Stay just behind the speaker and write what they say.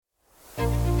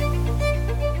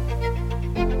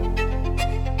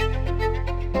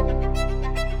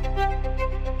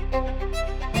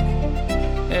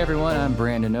everyone. I'm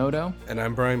Brandon Odo. And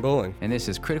I'm Brian Bowling. And this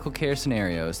is Critical Care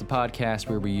Scenarios, the podcast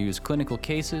where we use clinical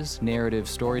cases, narrative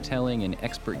storytelling, and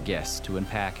expert guests to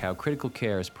unpack how critical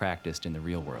care is practiced in the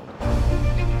real world.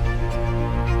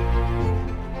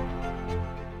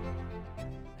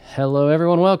 Hello,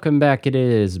 everyone. Welcome back. It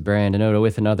is Brandon Odo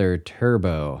with another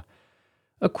TIRBO.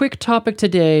 A quick topic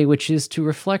today, which is to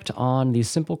reflect on the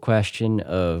simple question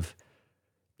of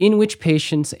in which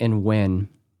patients and when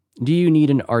do you need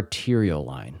an arterial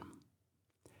line?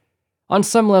 On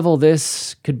some level,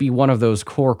 this could be one of those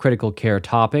core critical care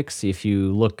topics. If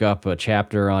you look up a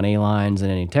chapter on A-lines in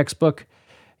any textbook,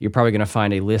 you're probably going to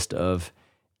find a list of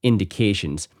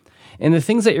indications. And the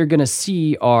things that you're going to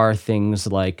see are things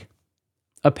like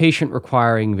a patient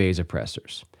requiring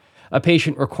vasopressors, a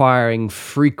patient requiring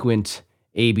frequent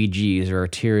ABGs or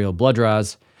arterial blood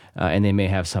draws, and they may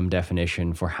have some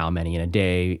definition for how many in a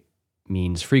day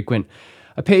means frequent.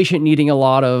 A patient needing a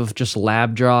lot of just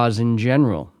lab draws in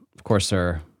general. Of course, there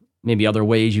are maybe other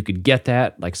ways you could get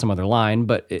that, like some other line,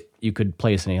 but you could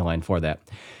place an A-line for that.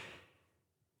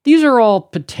 These are all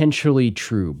potentially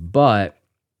true, but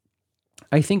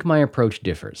I think my approach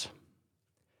differs.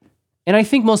 And I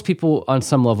think most people on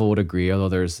some level would agree, although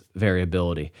there's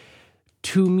variability.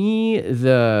 To me,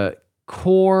 the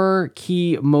core,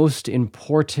 key, most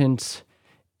important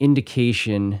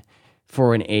indication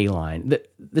for an A-line,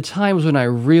 the times when I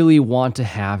really want to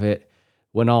have it,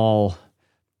 when I'll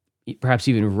perhaps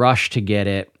even rush to get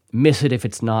it, miss it if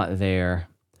it's not there,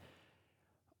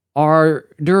 are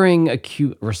during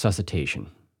acute resuscitation.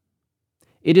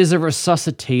 It is a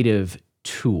resuscitative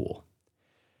tool.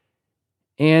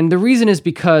 And the reason is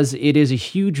because it is a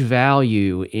huge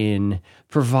value in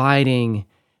providing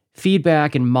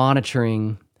feedback and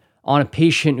monitoring on a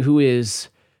patient who is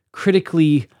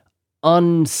critically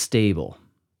unstable.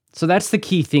 So that's the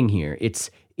key thing here. It's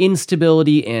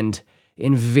instability and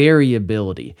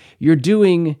variability. You're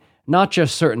doing not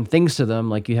just certain things to them,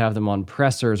 like you have them on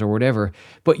pressors or whatever,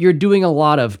 but you're doing a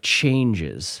lot of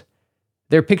changes.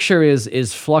 Their picture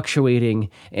is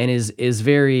fluctuating and is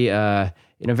very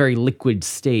in a very liquid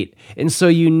state. And so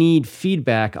you need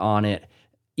feedback on it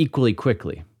equally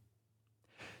quickly.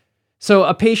 So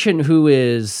a patient who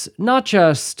is not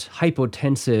just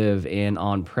hypotensive and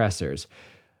on pressors,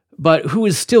 but who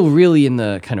is still really in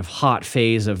the kind of hot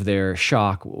phase of their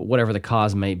shock, whatever the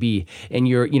cause might be, and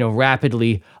you're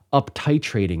rapidly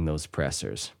up-titrating those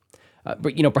pressors.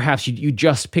 But perhaps you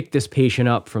just pick this patient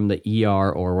up from the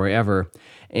ER or wherever,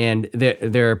 and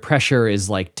their pressure is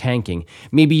like tanking.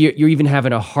 Maybe you're even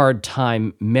having a hard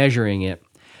time measuring it.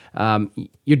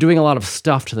 You're doing a lot of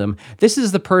stuff to them. This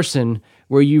is the person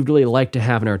where you'd really like to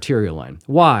have an arterial line.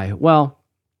 Why? Well,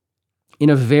 in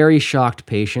a very shocked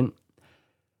patient,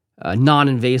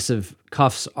 non-invasive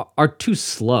cuffs are too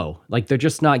slow. Like they're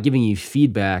just not giving you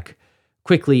feedback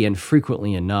quickly and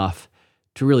frequently enough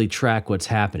to really track what's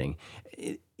happening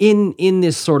in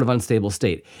this sort of unstable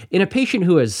state. In a patient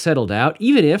who has settled out,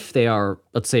 even if they are,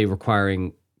 let's say,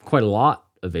 requiring quite a lot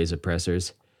of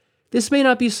vasopressors, this may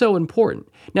not be so important.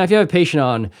 Now, if you have a patient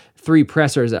on 3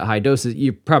 pressors at high doses,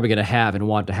 you're probably going to have and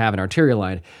want to have an arterial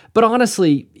line. But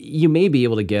honestly, you may be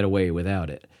able to get away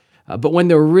without it. But when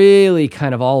they're really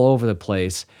kind of all over the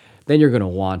place, then you're going to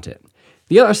want it.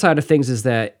 The other side of things is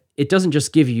that it doesn't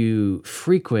just give you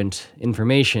frequent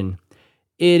information,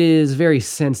 it is very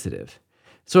sensitive.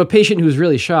 So a patient who's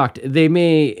really shocked, they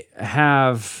may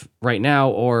have right now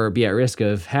or be at risk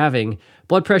of having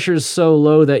blood pressures so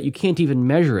low that you can't even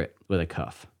measure it with a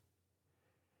cuff.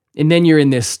 And then you're in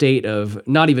this state of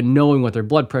not even knowing what their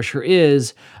blood pressure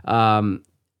is,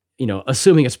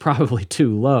 assuming it's probably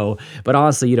too low, but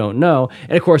honestly, you don't know.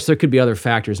 And of course, there could be other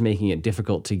factors making it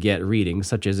difficult to get readings,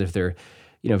 such as if they're,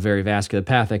 very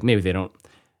vasculopathic, maybe they don't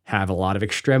have a lot of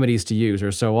extremities to use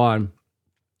or so on.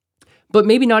 But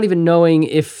maybe not even knowing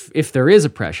if there is a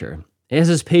pressure. Has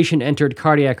this patient entered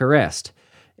cardiac arrest?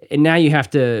 And now you have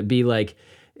to be like,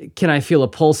 can I feel a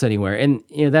pulse anywhere? And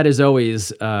that is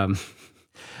always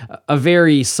a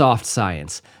very soft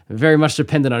science, very much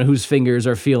dependent on whose fingers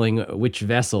are feeling which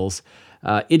vessels.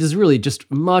 It is really just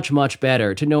much, much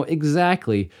better to know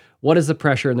exactly what is the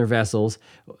pressure in their vessels,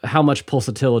 how much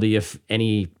pulsatility, if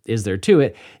any, is there to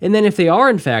it. And then if they are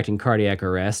in fact in cardiac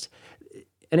arrest,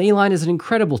 an A-line is an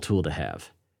incredible tool to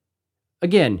have.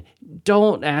 Again,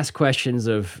 don't ask questions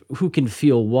of who can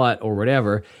feel what or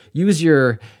whatever. Use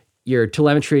your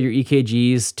telemetry, your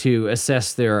EKGs to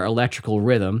assess their electrical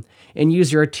rhythm, and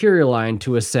use your arterial line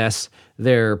to assess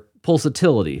their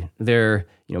pulsatility, their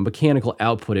mechanical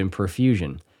output and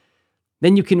perfusion.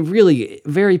 Then you can really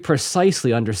very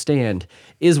precisely understand,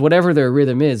 is whatever their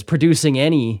rhythm is producing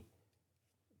any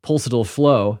pulsatile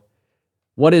flow,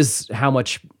 What is how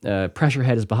much pressure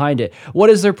head is behind it? What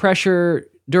is their pressure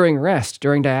during rest,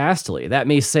 during diastole? That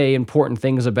may say important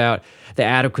things about the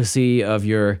adequacy of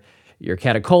your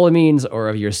catecholamines or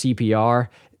of your CPR.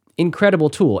 Incredible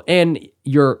tool. And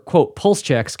your, quote, pulse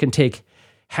checks can take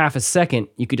half a second.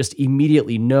 You could just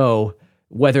immediately know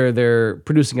whether they're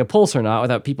producing a pulse or not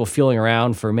without people feeling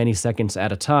around for many seconds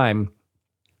at a time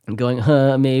and going,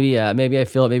 maybe I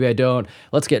feel it, maybe I don't.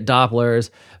 Let's get Dopplers,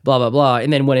 blah, blah, blah.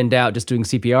 And then when in doubt, just doing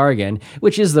CPR again,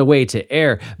 which is the way to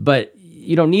err. But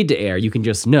you don't need to err. You can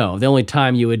just know. The only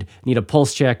time you would need a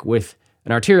pulse check with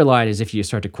an arterial line is if you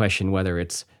start to question whether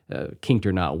it's kinked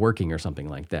or not working or something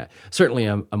like that. Certainly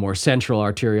a more central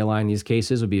arterial line in these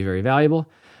cases would be very valuable,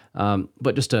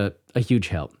 but just a huge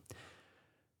help.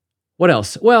 What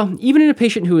else? Well, even in a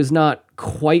patient who is not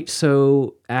quite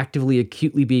so actively,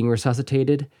 acutely being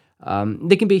resuscitated,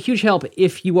 they can be a huge help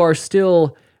if you are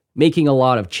still making a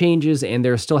lot of changes and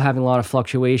they're still having a lot of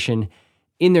fluctuation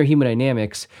in their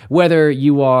hemodynamics, whether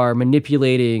you are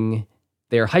manipulating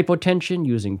their hypotension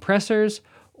using pressors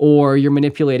or you're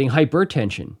manipulating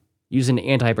hypertension using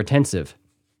antihypertensive.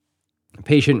 A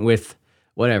patient with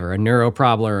whatever, a neuro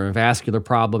problem or a vascular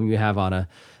problem you have on a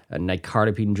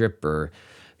nicardipine drip or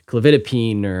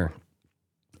clevidipine or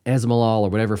esmolol or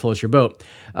whatever floats your boat.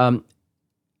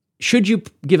 Should you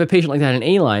give a patient like that an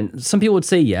A-line? Some people would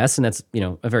say yes, and that's,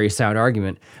 a very sound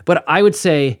argument. But I would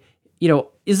say,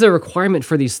 is there a requirement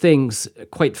for these things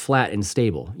quite flat and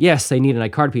stable? Yes, they need a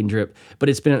nicardipine drip, but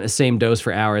it's been at the same dose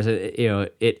for hours.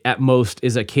 It at most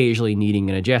is occasionally needing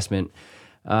an adjustment.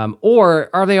 Or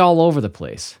are they all over the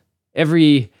place?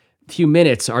 Every few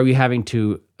minutes, are we having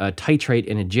to titrate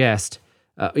and adjust?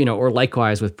 Or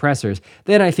likewise with pressors,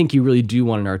 then I think you really do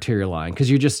want an arterial line because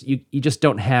you just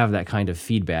don't have that kind of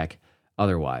feedback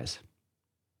otherwise.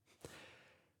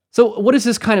 So what does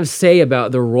this kind of say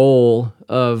about the role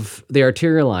of the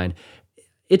arterial line?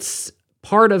 It's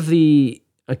part of the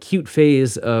acute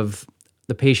phase of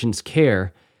the patient's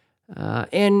care,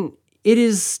 and it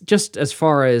is just as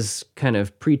far as kind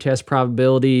of pretest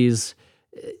probabilities,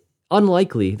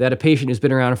 unlikely that a patient who's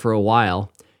been around for a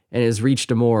while and has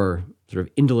reached a more sort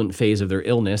of indolent phase of their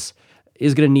illness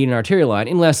is going to need an arterial line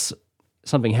unless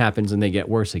something happens and they get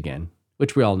worse again,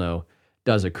 which we all know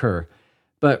does occur.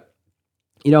 But,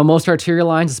 most arterial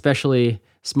lines, especially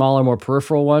smaller, more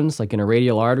peripheral ones, like in a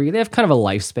radial artery, they have kind of a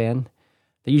lifespan.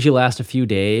 They usually last a few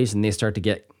days and they start to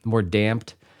get more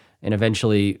damped and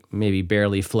eventually maybe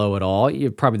barely flow at all.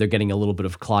 They're getting a little bit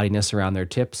of cloudiness around their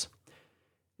tips.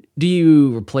 Do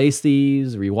you replace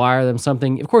these, rewire them,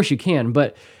 something? Of course you can,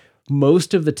 but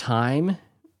most of the time,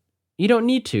 you don't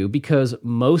need to, because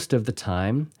most of the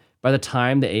time, by the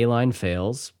time the A-line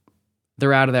fails,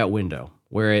 they're out of that window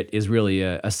where it is really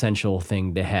an essential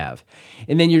thing to have.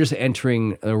 And then you're just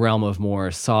entering a realm of more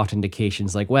soft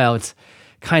indications like, well, it's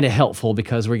kind of helpful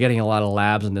because we're getting a lot of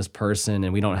labs in this person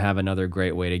and we don't have another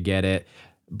great way to get it,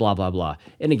 blah, blah, blah.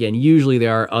 And again, usually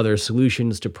there are other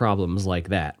solutions to problems like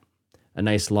that. A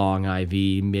nice long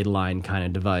IV midline kind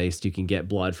of device. You can get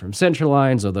blood from central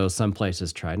lines, although some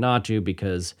places try not to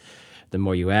because the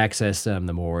more you access them,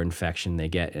 the more infection they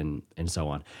get and so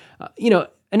on.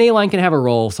 An A-line can have a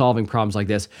role solving problems like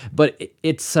this, but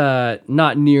it's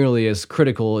not nearly as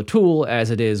critical a tool as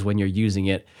it is when you're using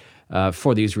it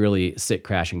for these really sick,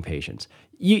 crashing patients.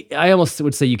 I almost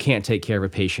would say you can't take care of a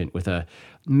patient with a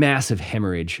massive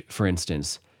hemorrhage, for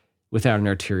instance, without an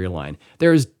arterial line.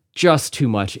 There's just too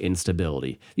much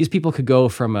instability. These people could go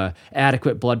from a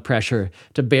adequate blood pressure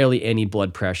to barely any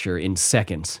blood pressure in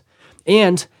seconds.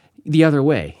 And the other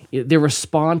way, their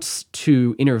response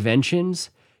to interventions,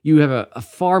 you have a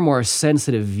far more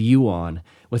sensitive view on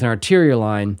with an arterial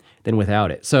line than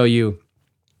without it. So you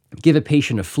give a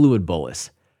patient a fluid bolus.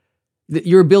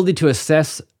 Your ability to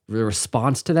assess the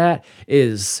response to that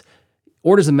is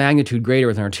orders of magnitude greater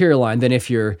with an arterial line than if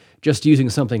you're just using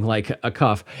something like a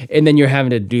cuff, and then you're having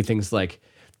to do things like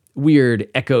weird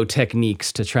echo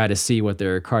techniques to try to see what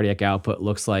their cardiac output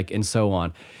looks like and so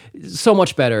on. So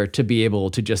much better to be able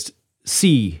to just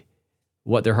see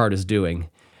what their heart is doing.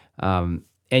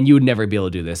 And you would never be able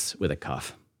to do this with a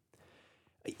cuff.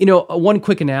 One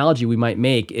quick analogy we might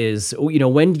make is,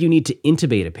 when do you need to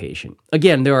intubate a patient?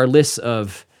 Again, there are lists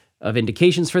of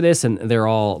indications for this, and they're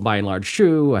all by and large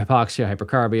true: hypoxia,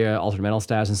 hypercarbia, altered mental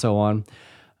status, and so on.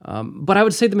 But I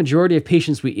would say the majority of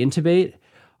patients we intubate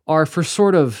are for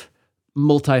sort of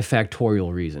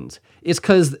multifactorial reasons. It's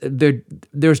because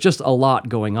there's just a lot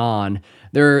going on.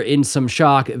 They're in some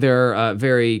shock. They're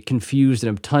very confused and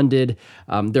obtunded.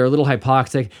 They're a little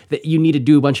hypoxic. That you need to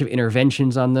do a bunch of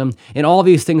interventions on them. And all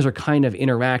these things are kind of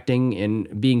interacting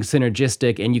and being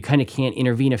synergistic, and you kind of can't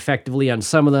intervene effectively on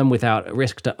some of them without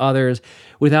risk to others,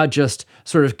 without just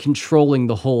sort of controlling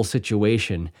the whole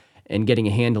situation and getting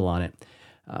a handle on it.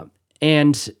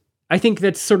 And I think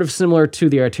that's sort of similar to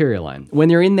the arterial line. When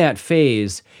you're in that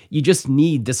phase, you just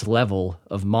need this level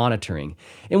of monitoring.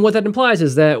 And what that implies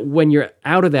is that when you're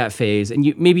out of that phase,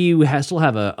 and maybe you still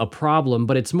have a problem,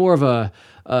 but it's more of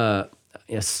a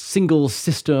single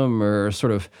system or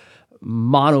sort of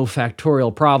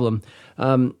monofactorial problem,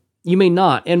 you may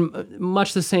not. And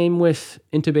much the same with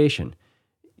intubation.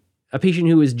 A patient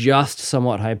who is just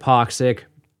somewhat hypoxic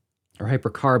or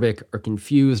hypercarbic or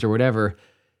confused or whatever,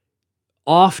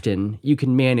 often you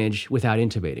can manage without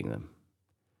intubating them.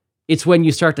 It's when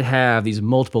you start to have these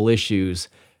multiple issues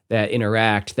that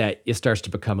interact that it starts to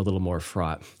become a little more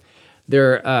fraught.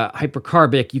 They're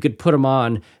hypercarbic. You could put them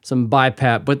on some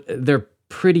BiPAP, but they're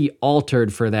pretty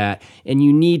altered for that. And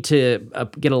you need to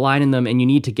get a line in them, and you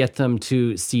need to get them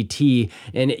to CT.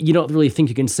 And you don't really think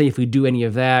you can safely do any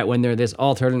of that when they're this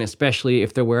altered, and especially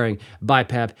if they're wearing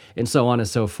BiPAP and so on and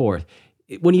so forth.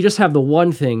 When you just have the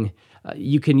one thing,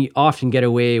 you can often get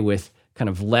away with kind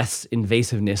of less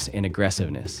invasiveness and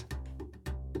aggressiveness.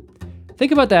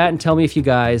 Think about that and tell me if you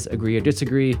guys agree or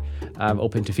disagree. I'm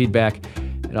open to feedback,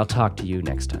 and I'll talk to you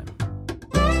next time.